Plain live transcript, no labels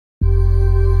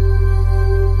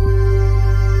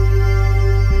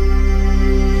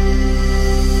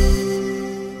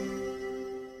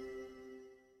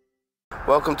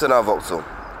Welcome to now Vauxhall.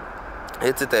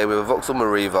 Here today with a Vauxhall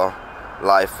MERIVA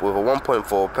Life with a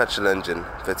 1.4 petrol engine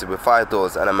fitted with 5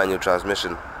 doors and a manual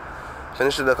transmission.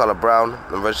 Finished in the colour brown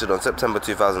and registered on September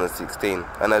 2016,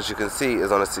 and as you can see is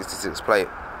on a 66 plate.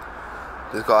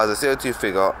 This car has a CO2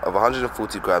 figure of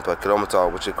 140 grand per kilometre,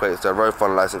 which equates to a road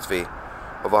fund licence fee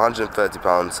of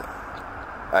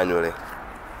 £130 annually.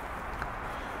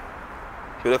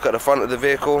 If you look at the front of the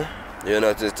vehicle, you'll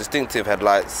notice distinctive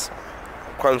headlights,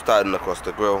 chrome styling across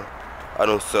the grille,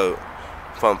 and also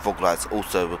front fog lights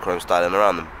also with chrome styling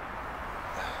around them.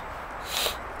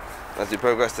 As you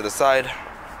progress to the side,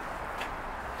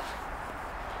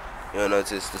 you'll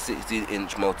notice the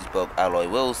 16-inch multi-spoke alloy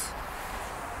wheels,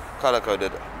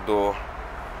 colour-coded door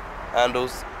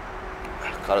handles,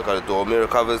 colour-coded door mirror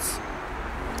covers.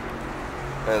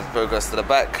 As you progress to the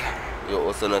back, you'll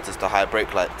also notice the high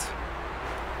brake light.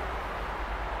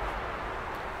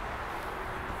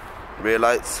 Rear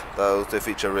lights, that also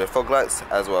feature rear fog lights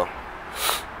as well.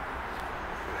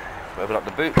 Open up the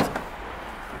boot.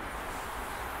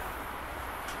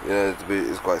 The boot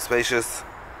is quite spacious.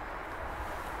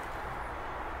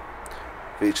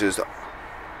 Features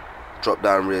drop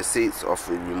down rear seats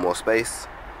offering you more space,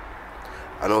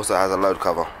 and also has a load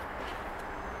cover.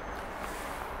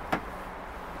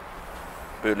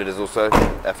 Boot lid is also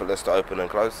effortless to open and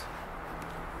close.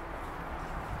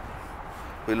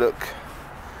 We look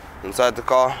inside the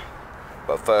car,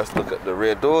 but first look at the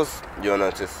rear doors. You'll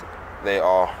notice they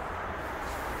are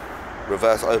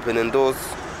reverse opening doors,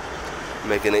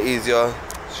 making it easier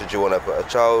should you want to put a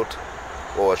child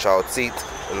or a child seat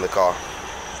in the car.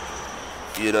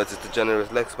 You notice the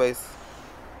generous leg space,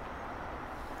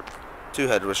 2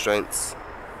 head restraints,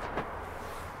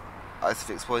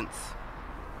 ISOFIX points,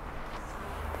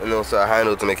 and also a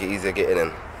handle to make it easier getting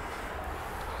in.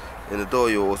 In the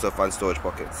door you'll also find storage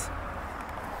pockets.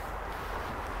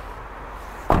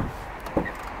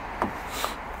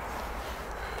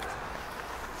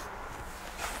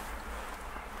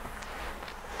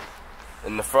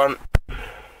 In the front,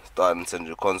 starting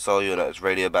central console, you'll notice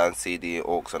radio band, CD,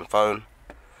 aux and phone.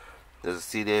 There's a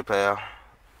CDA player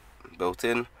built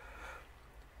in,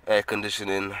 air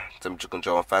conditioning, temperature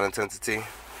control and fan intensity.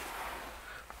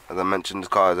 As I mentioned, this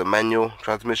car has a manual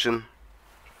transmission,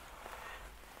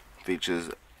 features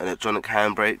electronic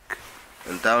handbrake,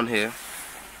 and down here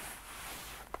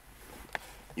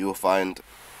you will find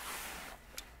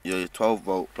your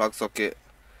 12-volt plug socket,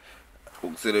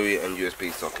 auxiliary and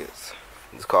USB sockets.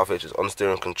 This car features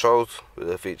on-steering controls with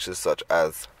the features such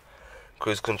as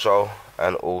cruise control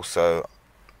and also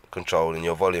controlling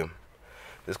your volume.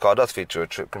 This car does feature a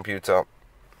trip computer,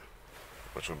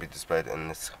 which will be displayed in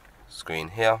this screen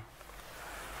here.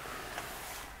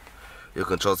 Your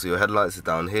controls for your headlights is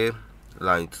down here,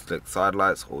 allowing you to select side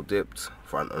lights or dipped,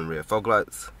 front and rear fog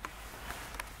lights,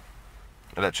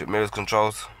 electric mirrors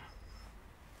controls,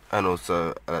 and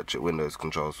also electric windows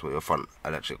controls for your front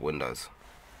electric windows.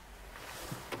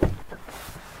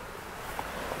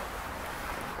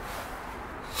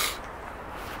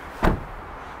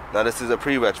 Now this is a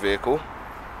pre-reg vehicle,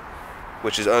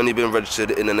 which has only been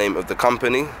registered in the name of the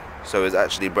company, so it's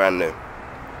actually brand new.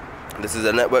 This is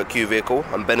a Network Q vehicle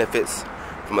and benefits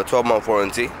from a 12-month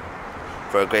warranty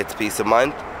for a greater peace of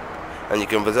mind, and you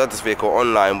can reserve this vehicle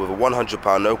online with a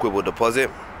 £100 no-quibble deposit,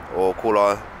 or call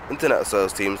our internet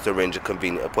sales teams to arrange a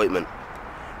convenient appointment.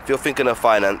 If you're thinking of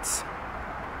finance,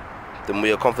 then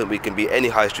we are confident we can be any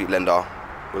high street lender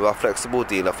with our flexible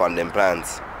dealer funding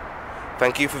plans.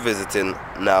 Thank you for visiting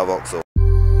now Vauxhall.